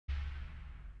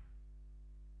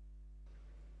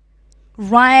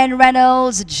Ryan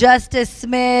Reynolds, Justice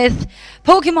Smith,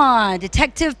 Pokemon,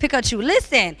 Detective Pikachu.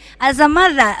 Listen, as a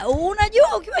mother,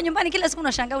 unajua ukiwa nyumbani kila siku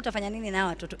unashangaa utafanya nini na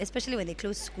watoto, especially when they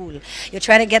close school. You're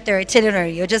trying to get their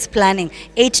itinerary. You're just planning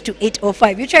 8 to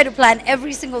 8:05. You try to plan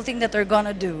every single thing that they're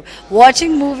gonna do.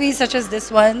 Watching movies such as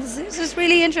this one, this is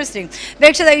really interesting.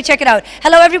 Make sure that you check it out.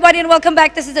 Hello everybody and welcome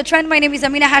back. This is The Trend. My name is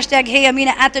Amina. Hashtag Hey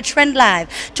Amina at The Trend Live.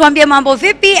 Tuambie mambo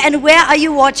vipi, and where are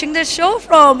you watching the show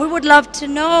from? We would love to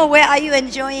know. Where are you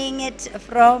enjoying it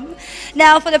from?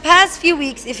 Now, for the past few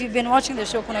weeks, if you've been watching the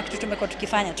show, kuna kitu tumekuwa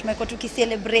tukifanya. Tumekuwa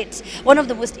tukicelebrate one of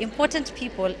the most important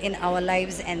people in our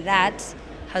lives, and that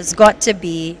has got to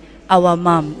be our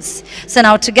moms. So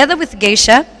now, together with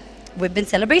Geisha, we've been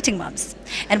celebrating moms.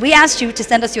 And we asked you to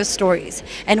send us your stories.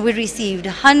 And we received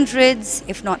hundreds,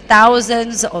 if not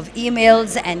thousands, of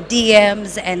emails and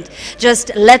DMs and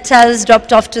just letters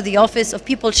dropped off to the office of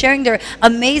people sharing their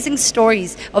amazing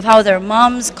stories of how their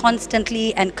moms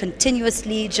constantly and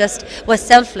continuously just were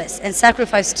selfless and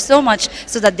sacrificed so much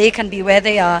so that they can be where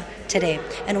they are today.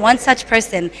 And one such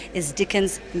person is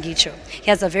Dickens Ngicho. He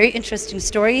has a very interesting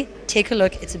story. Take a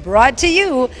look. It's brought to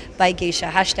you by Geisha.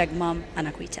 Hashtag Mom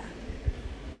Anakuita.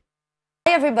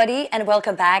 Hi everybody and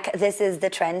welcome back. This is The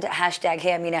Trend, hashtag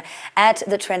Hey Amina at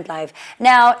The Trend Live.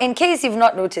 Now, in case you've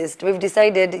not noticed, we've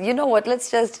decided, you know what, let's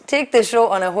just take the show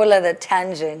on a whole other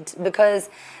tangent, because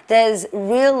there's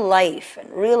real life and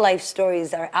real life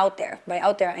stories are out there. By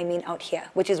out there, I mean out here,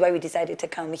 which is why we decided to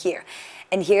come here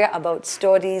and hear about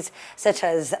stories such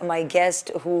as my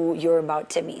guest who you're about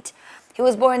to meet. He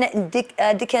was born in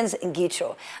Dickens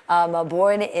Ngicho,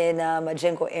 born in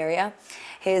Majengo area.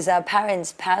 His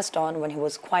parents passed on when he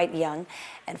was quite young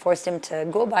and forced him to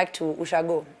go back to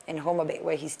Ushago in Homa Bay,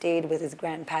 where he stayed with his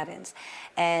grandparents.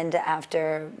 And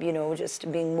after, you know,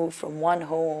 just being moved from one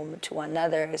home to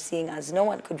another, seeing as no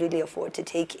one could really afford to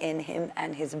take in him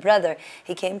and his brother,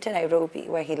 he came to Nairobi,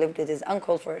 where he lived with his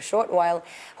uncle for a short while,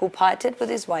 who parted with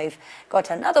his wife, got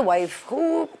another wife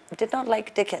who did not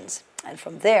like Dickens. And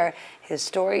from there, his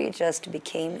story just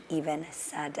became even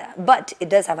sadder. But it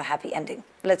does have a happy ending.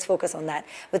 Let's focus on that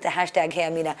with the hashtag Hey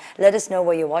Amina. Let us know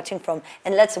where you're watching from.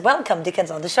 And let's welcome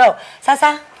Dickens on the show.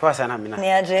 Sasa? Poa sana Amina.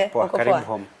 Niaje? Poa, karibu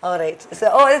home. All right.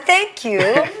 So, thank you.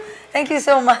 Thank you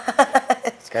so much.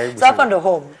 Karibu so, hapa ndo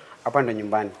home. Hapa ndo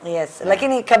nyumbani. Yes.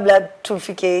 Lakini kabla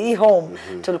tufike hii home,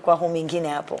 tulikuwa home ingine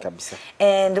hapo. Kabisa.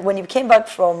 And when you came back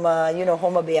from, you know,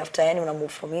 Homa Bay after any una move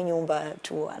from hii nyumba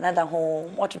to another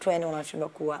home, watu yani wanashindwa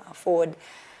kuwa afford,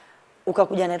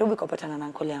 ukakuja Nairobi ukapatana na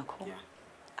uncle yako. Yeah.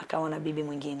 Akawa na bibi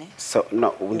mwingine. So,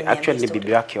 no, actually ni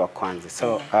bibi wake wa kwanza.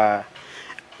 So,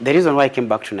 the reason why I came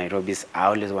back to Nairobi is I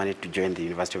always wanted to join the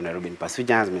University of Nairobi and pursue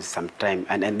journalism sometime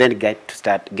and then get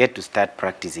to start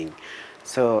practicing.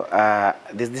 So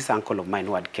there's this uncle of mine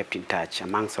who had kept in touch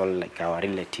amongst all like our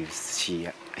relatives.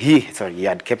 He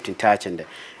had kept in touch and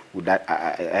would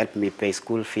help me pay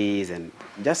school fees and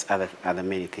just other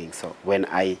many things. So when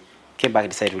I came back, I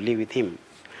decided to live with him.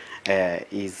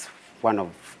 He's one of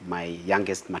my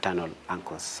youngest maternal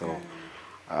uncles. So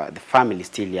the family is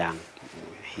still young.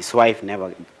 His wife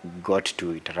never got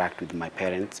to interact with my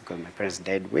parents because my parents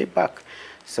died way back.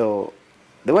 So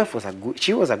the wife was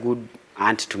she was a good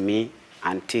aunt to me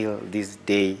until this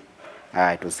day.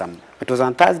 It was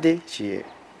on Thursday. She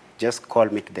just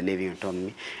called me to the living and told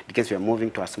me because we are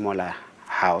moving to a smaller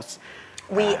house.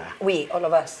 We, all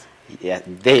of us. Yeah,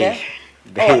 they,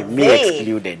 me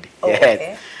excluded. Oh, yes.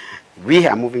 okay. We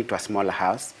are moving to a smaller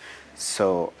house,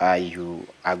 so you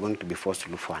are going to be forced to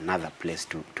look for another place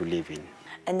to live in.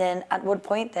 And then at what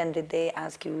point then did they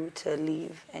ask you to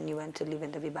leave and you went to live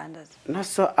in the Vibandas? No,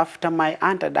 so after my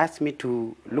aunt had asked me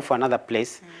to look for another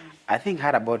place, I think I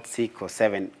had about 6 or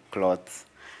 7 clothes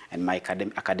and my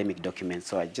academic documents.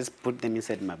 So I just put them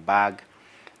inside my bag.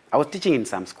 I was teaching in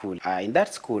some school. In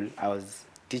that school, I was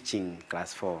teaching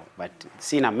class 4. But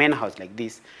seeing a main house like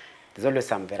this, there's always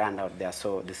some veranda out there.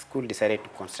 So the school decided to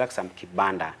construct some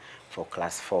kibanda for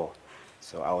class 4.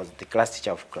 So I was the class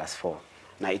teacher of class 4.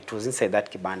 Now, it was inside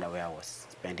that kibanda where I was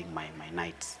spending my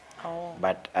nights. Oh.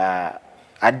 But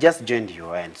I just joined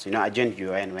UN. So, you know, I joined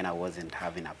UN when I wasn't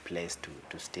having a place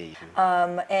to stay.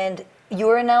 And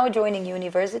you're now joining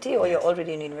university or you're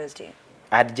already in university?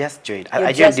 I had just joined.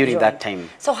 I joined during that time.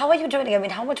 So how are you joining? I mean,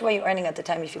 how much were you earning at the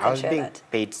time, if you can share that? I was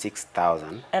being paid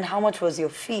 6,000. And how much was your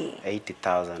fee?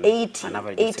 80,000.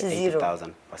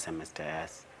 80,000 per semester,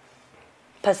 yes.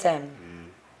 Per sem?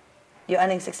 You're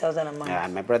earning 6,000 a month? Yeah,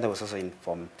 and my brother was also in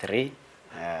Form 3.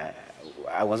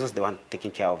 I was just the one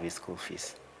taking care of his school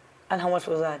fees. And how much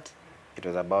was that? It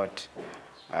was about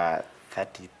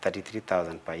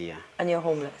 33,000 per year. And you're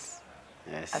homeless?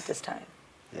 Yes. At this time?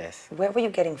 Yes. Where were you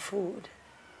getting food?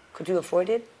 Could you afford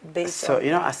it based So, on?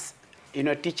 you know, as you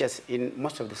know, teachers in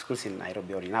most of the schools in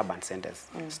Nairobi or in urban centers,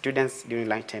 students during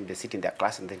lunchtime, they sit in their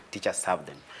class and then teachers serve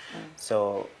them.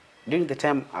 So during the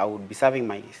time I would be serving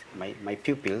my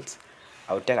pupils,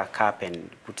 I would take a cup and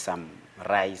put some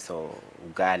rice or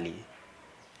ugali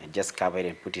and just cover it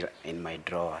and put it in my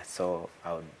drawer. So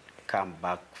I would come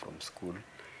back from school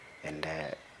and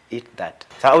eat that.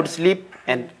 So I would sleep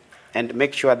and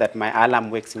make sure that my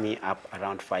alarm wakes me up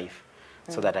around 5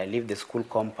 so that I leave the school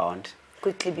compound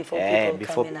Quickly before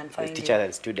people come in and the find teachers you.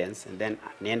 and students, and then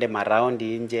niende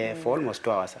maraundi nje for almost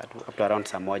 2 hours up to around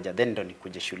saa moja, then ndo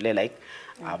nikuje shule like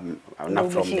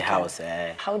not from the house.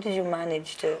 How did you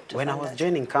manage to When I fund was that?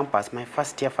 joining campus, my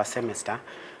first year, first semester,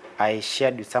 I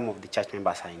shared with some of the church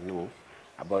members I knew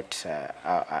about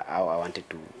how I wanted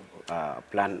to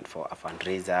plan for a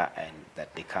fundraiser and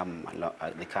that they come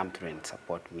through and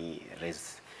support me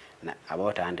raise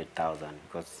about 100,000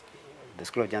 because the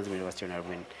School of Journalism University of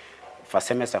Nairobi first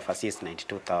semester first year is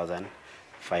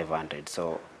 92,500.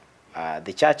 So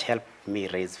the church helped me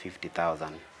raise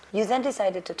 50,000. You then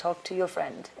decided to talk to your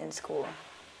friend in school.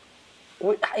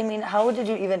 I mean, how did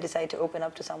you even decide to open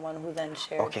up to someone who then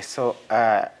shared? Okay, so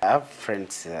I have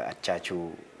friends at church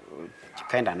who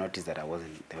kind of noticed that I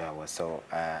wasn't the way I was. So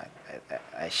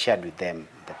I shared with them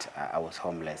that I was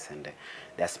homeless, and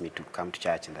they asked me to come to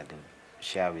church and that they would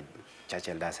share with church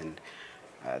elders. And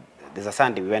there's a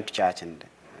Sunday we went to church and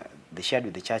they shared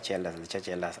with the church elders, and the church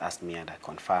elders asked me and I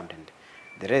confirmed. And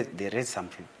they raised some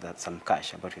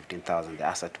cash, about 15,000. They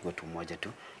asked us to go to Moja to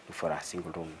look for a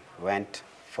single room. We went,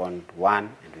 found one,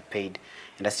 and we paid.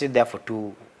 And I stayed there for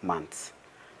 2 months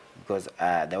because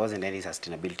there wasn't any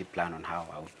sustainability plan on how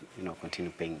I would,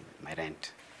 continue paying my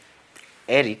rent.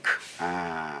 Eric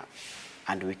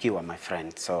and Wiki were my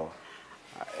friends. So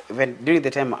even during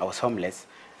the time I was homeless,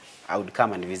 I would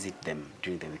come and visit them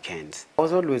during the weekends. I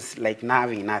was always like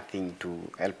having nothing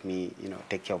to help me,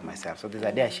 take care of myself. So there's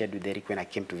a day I shared with Eric when I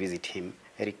came to visit him.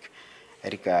 Eric,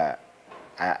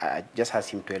 I just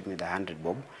asked him to help me with 100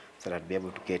 bob so that I'd be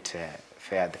able to get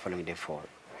fare the following day for,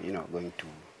 going to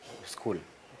school.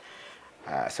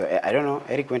 So I don't know.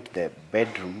 Eric went to the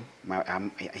bedroom.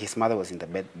 His mother was in the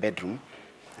bedroom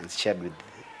and shared with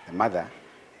the mother.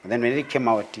 And then when Eric came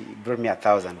out, he brought me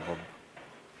 1,000 bob.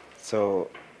 So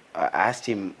I asked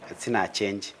him, it's in a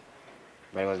change,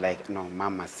 but he was like, no,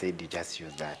 Mama said you just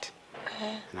use that.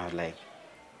 And I was like,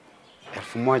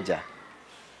 elfu moja.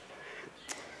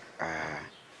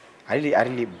 I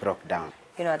really broke down.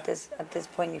 At this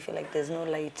point, you feel like there's no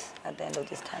light at the end of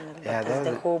this tunnel. But Yeah, there's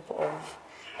the hope of,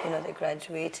 the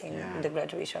Yeah.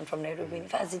 graduation from Nairobi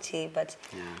University. But,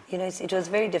 Yeah. it was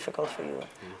very difficult for you. Yeah.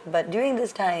 But during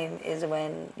this time is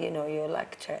when, your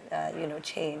luck,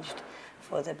 changed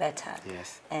for the better.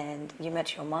 Yes. And you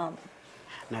met your mom.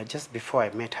 Now, just before I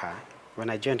met her, when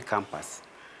I joined campus,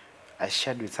 I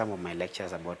shared with some of my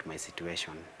lecturers about my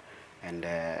situation. And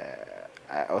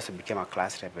I also became a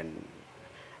class rep and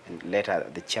later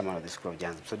the chairman of the School of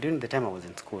Journalism. So during the time I was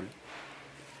in school,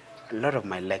 a lot of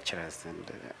my lecturers,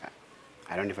 and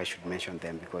I don't know if I should mention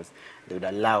them because they would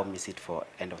allow me sit for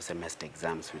end of semester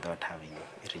exams without having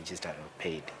registered or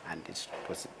paid. And it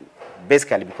was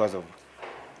basically because of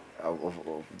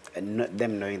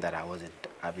them knowing that I wasn't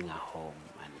having a home,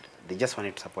 and they just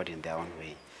wanted to support in their own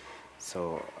way.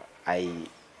 So I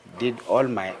did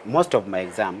most of my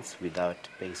exams without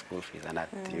paying school fees, and at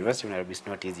the University of Nairobi it's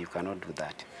not easy, you cannot do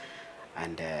that.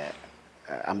 And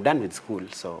I'm done with school,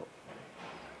 so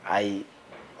I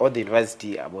owe the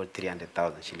university about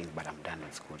 300,000 shillings, but I'm done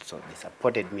with school. So they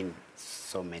supported me in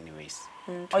so many ways.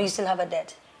 Oh, you still have a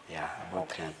debt? Yeah, about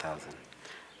 300,000.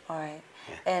 All right.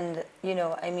 Yeah.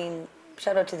 And,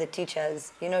 shout out to the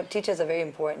teachers. Teachers are very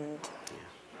important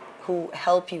who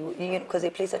help you, because they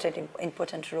play such an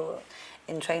important role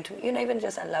in trying to, even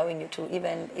just allowing you to,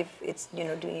 even if it's,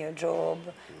 doing your job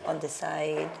on the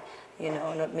side,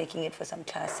 not making it for some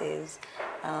classes.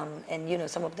 And,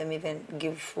 some of them even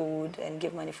give food and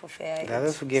give money for fare. There are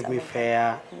those who gave me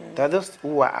fare. There are those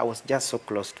who I was just so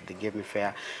close to, they gave me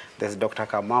fare. There's Dr.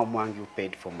 Kamau Mwangi who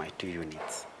paid for my 2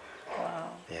 units.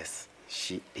 Wow. Yes.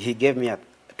 He gave me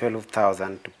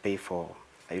 12,000 to pay for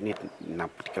a unit in a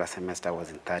particular semester. I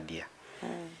was in 3rd year.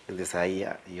 And this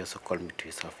year, he also called me to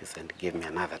his office and gave me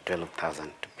another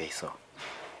 12,000 to pay. So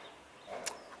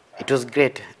it was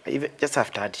great. Even just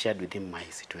after I'd shared with him my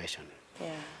situation.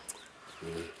 Yeah.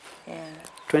 Yeah.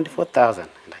 24,000,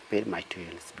 and I paid my 2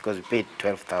 units because we paid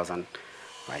 12,000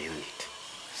 per unit.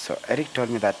 So Eric told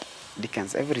me that,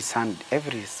 Dickens, every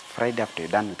Friday after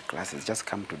you're done with classes, just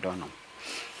come to Donham.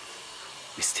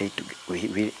 We stay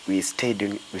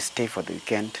for the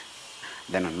weekend,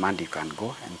 Then on Monday you can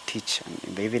go and teach, and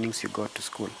in the evenings you go to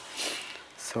school.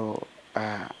 So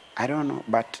I don't know,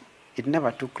 but it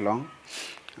never took long.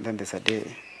 And then there's a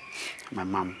day my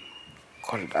mom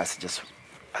called us just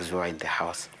as we were in the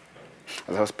house.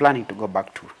 As I was planning to go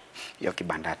back to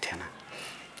Yokibanda Tena.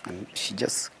 And she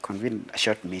just convened a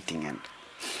short meeting, and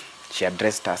she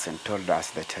addressed us and told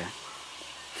us that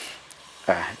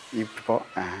you people,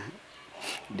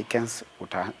 Dickens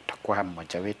utakuwa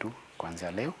mmoja wetu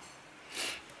kuanzia leo.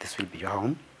 This will be your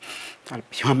home. I'll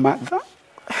be your mother.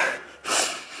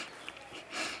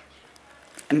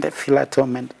 And I feel at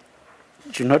home, and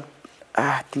do not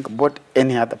think about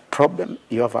any other problem.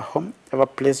 You have a home, you have a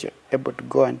place you're able to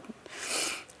go and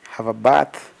have a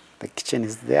bath. The kitchen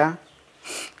is there.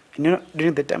 And you know,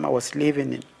 during the time I was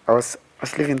sleeping in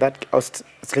that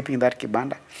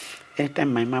kibanda.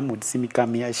 Anytime my mom would see me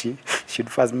come here, she'd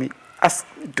first ask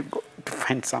me to go to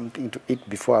find something to eat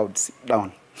before I would sit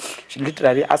down. She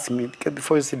literally asked me,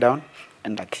 before you sit down,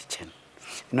 in the kitchen.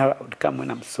 You know, I would come when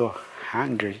I'm so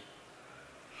hungry.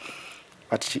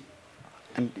 But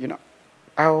and you know,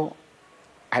 I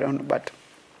don't know, but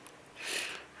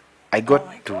I got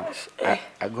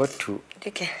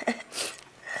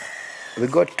we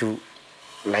got to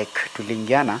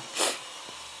Lingiana,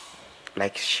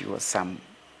 like she was some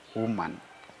woman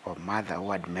or mother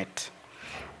who had met,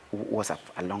 who was a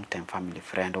long-time family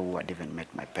friend, or who had even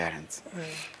met my parents.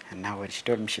 And now when she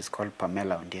told me she's called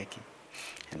Pamela Ondieki,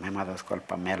 and my mother was called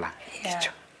Pamela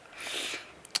Ngicho,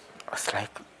 I was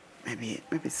like,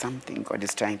 maybe something God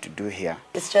is trying to do here.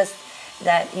 It's just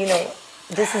that, you know,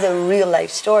 this is a real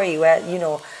life story where, you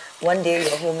know, one day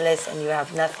you're homeless and you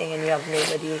have nothing and you have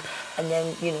nobody, and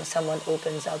then, you know, someone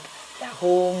opens up their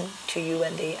home to you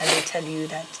and they tell you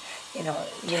that, you know,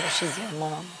 she's your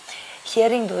mom.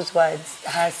 Hearing those words,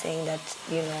 her saying that,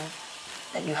 you know,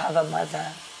 that you have a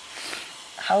mother,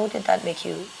 how did that make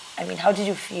you, I mean, how did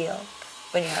you feel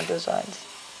when you heard those words?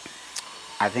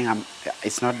 I think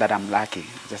it's not that I'm lucky,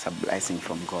 it's just a blessing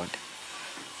from God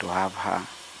to have her.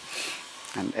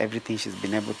 And everything she's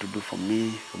been able to do for me,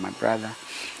 for my brother.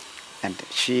 And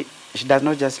she does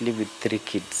not just live with 3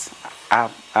 kids.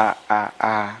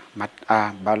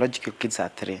 Biological kids are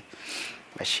 3,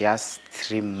 but she has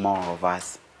 3 more of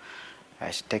us.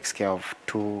 She takes care of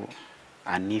 2,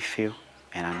 a nephew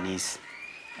and a niece,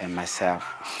 and myself.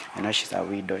 I know she's a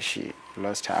widow. She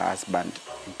lost her husband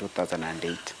in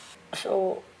 2008.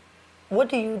 So what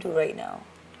do you do right now?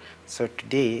 So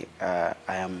today I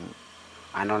am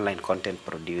an online content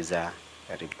producer,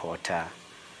 a reporter,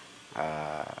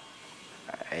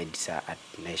 editor at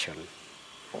Nation.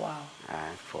 Wow.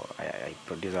 I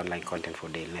produce online content for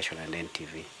Daily Nation and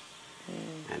NTV.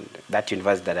 And that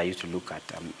university that I used to look at,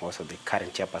 I'm also the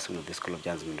current chairperson of the School of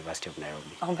Journalism, University of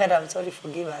Nairobi. Oh, madam, sorry,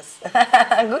 forgive us.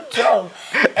 Good job.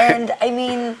 And I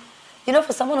mean, you know,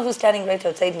 for someone who's standing right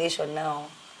outside Nation now,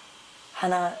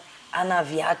 ana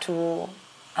viatu,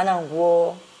 ana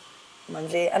nguo,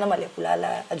 manze, ana mali ya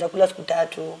kulala, hajakula siku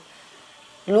 3.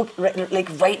 Look, like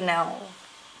right now,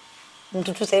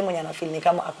 mtu tu sahi mwenye anafeel ni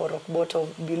kama ako rock bottom,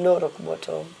 below rock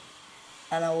bottom,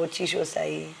 anawachisho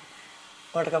sahi,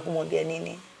 unataka kumwambia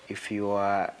nini? If you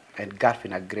are engulfed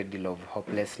in a great deal of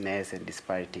hopelessness and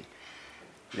disparity,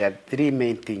 there are 3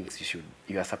 main things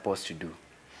you are supposed to do.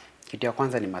 Kitu ya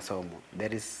kwanza ni masomo.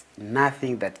 There is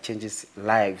nothing that changes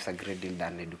lives a great deal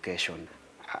than education.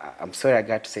 I'm sorry I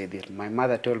got to say this. My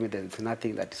mother told me there's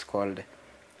nothing that is called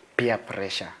peer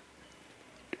pressure.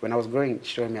 When I was growing,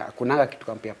 she told me, akunanga kitu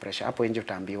kama peer pressure. Hapo nje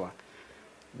utaambiwa,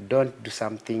 don't do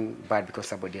something bad because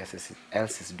somebody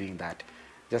else is doing that.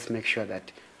 Just make sure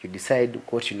that you decide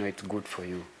what you know it's good for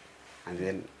you. And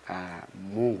then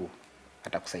Mungu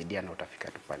atakusaidia na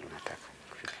utafika tu pale unataka.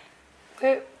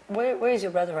 Where is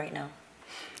your brother right now?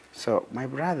 So my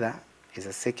brother is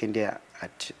a second year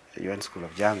at UN School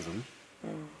of Journalism.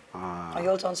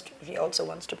 He also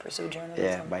wants to pursue journalism.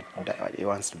 Yeah, but he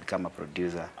wants to become a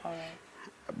producer. All right.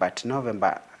 But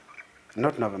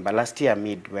last year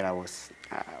when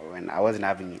I wasn't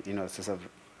having, you know, sort of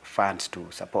funds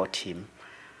to support him,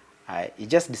 he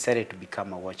just decided to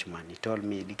become a watchman. He told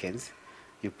me, Dickens,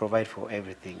 you provide for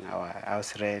everything, our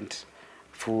house rent,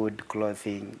 food,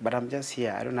 clothing, but I'm just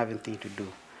here. I don't have anything to do.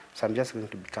 So I'm just going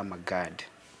to become a guard.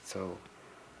 So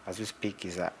as we speak,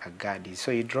 he's a guard.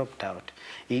 So he dropped out.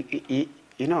 He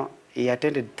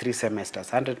attended 3 semesters,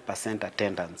 100%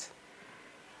 attendance,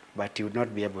 but he would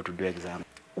not be able to do exam.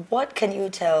 What can you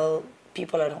tell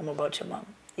people at home about your mom,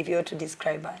 if you were to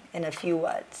describe her in a few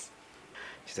words?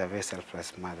 She's a very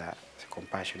selfless mother,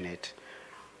 compassionate.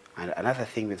 And another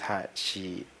thing with her,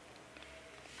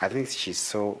 I think she's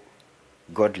so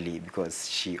godly because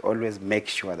she always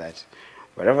makes sure that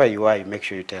wherever you are, you make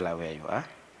sure you tell her where you are.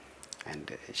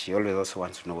 And she always also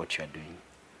wants to know what you are doing.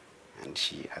 And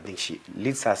I think she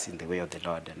leads us in the way of the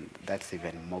Lord, and that's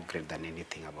even more great than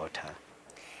anything about her.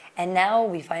 And now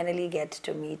we finally get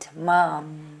to meet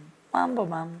Mom. Mambo,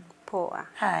 Mom. Poa.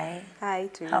 Hi. Hi,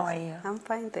 to you. How are you? I'm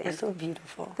fine, thank you. You're so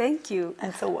beautiful. Thank you.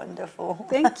 And so wonderful.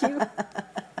 Thank you.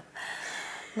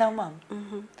 Now, Mom,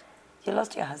 you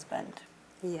lost your husband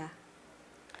Yeah.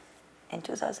 in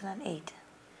 2008.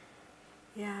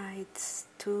 Yeah, it's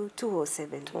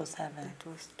 207. 207. That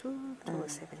was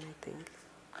 207, I think.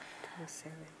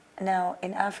 207. Now,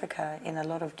 in Africa, in a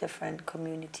lot of different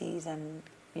communities and,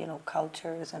 you know,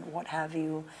 cultures and what have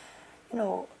you, you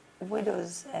know,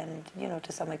 widows and, you know,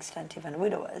 to some extent even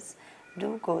widowers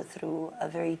do go through a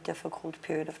very difficult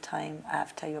period of time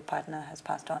after your partner has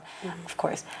passed on, of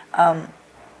course.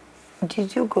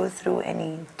 Did you go through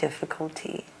any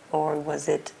difficulty, or was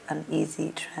it an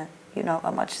easy, you know,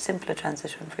 a much simpler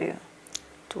transition for you?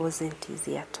 It wasn't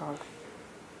easy at all.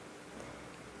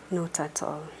 Not at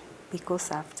all.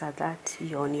 Because after that,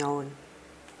 you're on your own.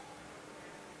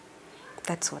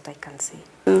 That's what I can say.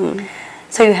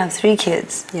 So you have 3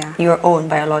 kids, Yeah. your own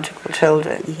biological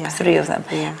children, Yeah. 3 of them,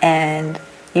 Yeah. and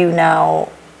you now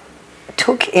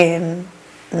took in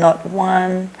not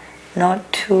 1,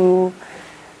 not 2.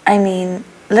 I mean,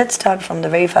 let's start from the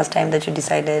very first time that you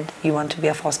decided you want to be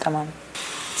a foster mom.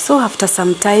 So after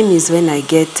some time is when I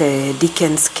get a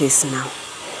Dickens case now.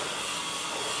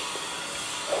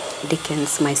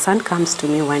 Dickens, my son comes to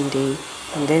me one day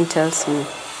and then tells me,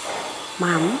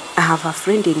 Mom, I have a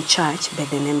friend in church by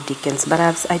the name Dickens, but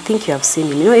I think you have seen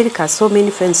him. You know, Eric has so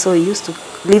many friends, so he used to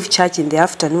leave church in the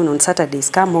afternoon on Saturdays,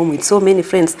 come home with so many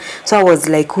friends. So I was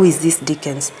like, who is this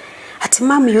Dickens? Ati,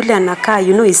 Mom, yule anakaa,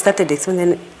 you know, he started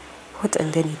explaining, what?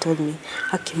 And then he told me,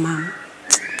 okay, Mom,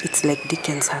 it's like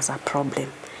Dickens has a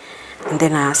problem. And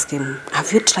then I asked him,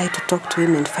 have you tried to talk to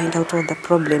him and find out what the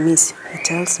problem is? He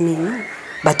tells me, no,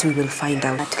 but we will find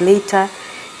out. But later,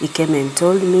 he came and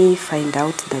told me, find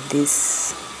out that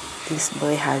this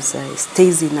boy has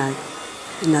stays in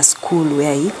a school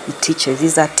where he teaches.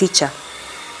 He's a teacher,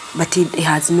 but he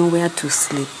has nowhere to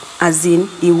sleep. As in,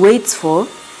 he waits for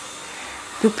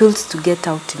pupils to get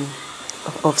out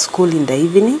of school in the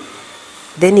evening.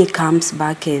 Then he comes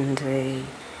back and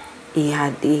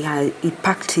he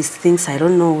packed his things, I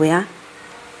don't know where,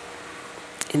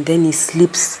 and then he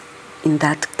sleeps in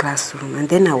that classroom. And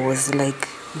then I was like,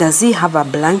 does he have a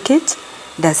blanket?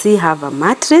 Does he have a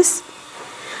mattress?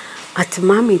 At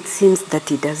Mom, it seems that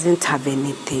he doesn't have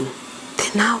anything.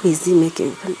 Then how is he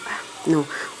making? No,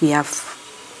 we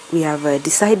have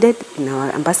decided in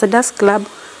our ambassadors club,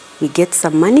 we get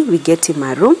some money, we get him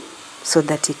a room so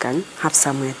that he can have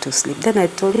somewhere to sleep. Then I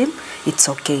told him it's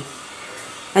okay.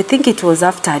 I think it was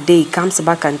after a day he comes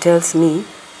back and tells me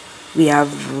we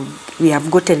have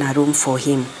gotten a room for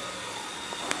him.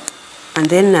 And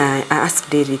then I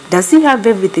asked Eric, does he have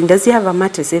everything? Does he have a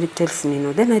mattress? Eric tells me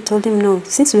no. Then I told him no.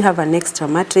 Since we have an extra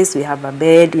mattress, we have a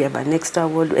bed, we have an extra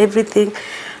wardrobe, everything.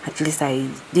 At least I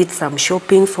did some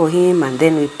shopping for him, and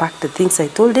then we packed the things. I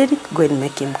told Eric, go and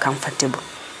make him comfortable.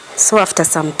 So after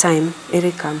some time,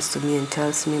 Eric comes to me and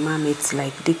tells me, Mom, it's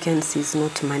like Dickens is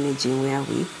not managing where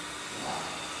we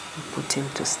put him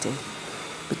to stay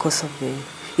because of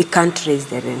he can't raise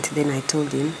the rent. Then I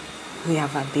told him, we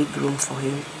have a big room for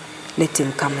him. Let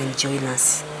him come and join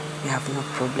us. We have no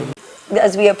problem.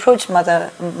 As we approach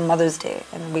Mother's Day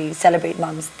and we celebrate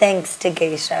moms, thanks to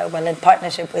Geisha, well, in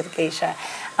partnership with Geisha,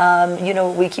 you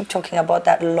know, we keep talking about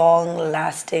that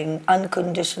long-lasting,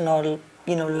 unconditional,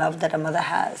 you know, love that a mother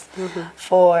has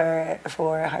for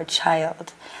her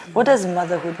child. What does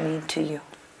motherhood mean to you?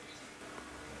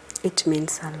 It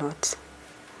means a lot.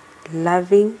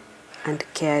 Loving and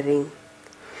caring.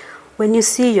 When you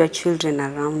see your children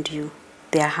around you,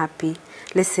 they are happy.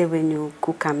 Let's say when you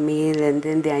cook a meal and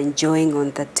then they are enjoying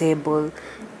on the table,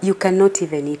 you cannot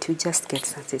even eat, you just get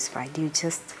satisfied. You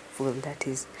just full, that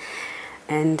is.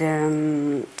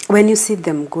 And when you see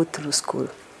them go through school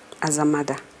as a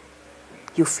mother,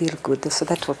 you feel good. So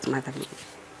that's what mother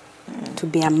means. To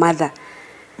be a mother,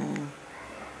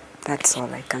 that's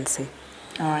all I can say.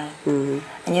 All right. And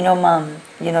you know, Mom,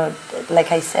 you know,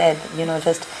 like I said, you know,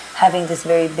 just having this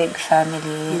very big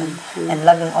family and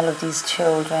loving all of these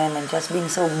children and just being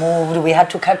so moved. We had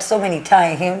to cut so many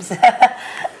times,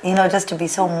 you know, just to be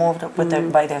so moved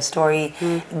with by their story.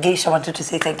 Geisha wanted to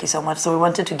say thank you so much. So we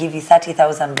wanted to give you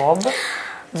 30,000 bob.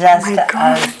 Just my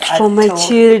God, as for my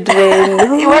children.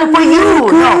 Well, for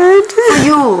you, no,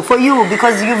 for you,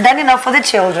 because you've done enough for the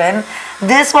children.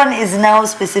 This one is now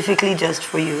specifically just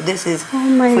for you. This is for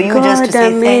you just to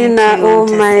say thank you. Oh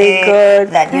my God.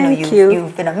 That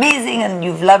you've been amazing and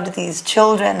you've loved these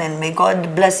children, and may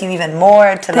God bless you even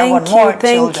more to love on more children.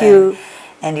 Thank you.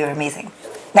 And you're amazing.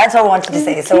 That's what I wanted to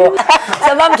say. So,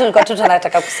 mom, tulikuwa tu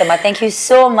tunataka kusema thank you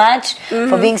so much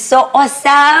for being so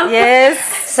awesome. Yes.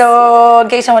 So,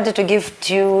 Ngicho wanted to give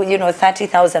you,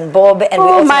 30,000 bob, and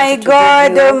oh my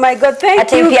God,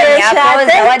 thank you, Ngicho.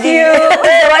 Thank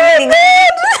you.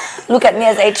 Look at me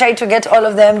as I try to get all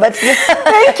of them, but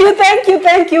thank you,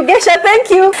 Ngicho, thank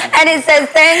you. And it says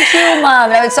thank you, mom.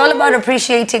 Now it's all about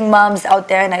appreciating moms out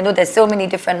there, and I know there's so many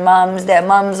different moms. There are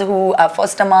moms who are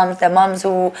foster moms. There are moms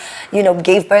who,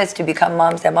 gave birth to become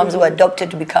moms. There are moms who adopted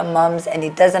to become moms, and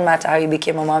it doesn't matter how you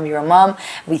became a mom. You're a mom.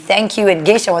 We thank you, and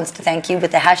Ngicho wants to thank you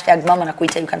with the hashtag Mama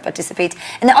Nakuita. You can participate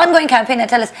in the ongoing campaign and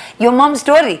tell us your mom's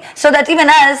story, so that even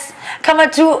us come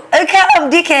to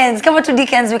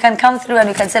Dickens, we can come through and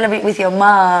we can celebrate with your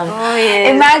mom. Oh,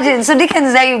 yes. Imagine. So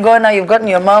Dickens, there you go. Now you've gotten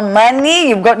your mom money,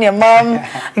 you've gotten your mom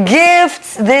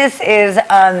gifts. This is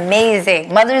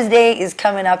amazing. Mother's Day is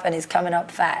coming up, and it's coming up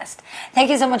fast.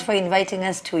 Thank you so much for inviting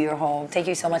us to your home. Thank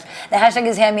you so much. The hashtag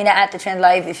is Mina at The Trend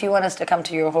Live. If you want us to come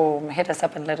to your home, hit us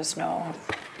up and let us know.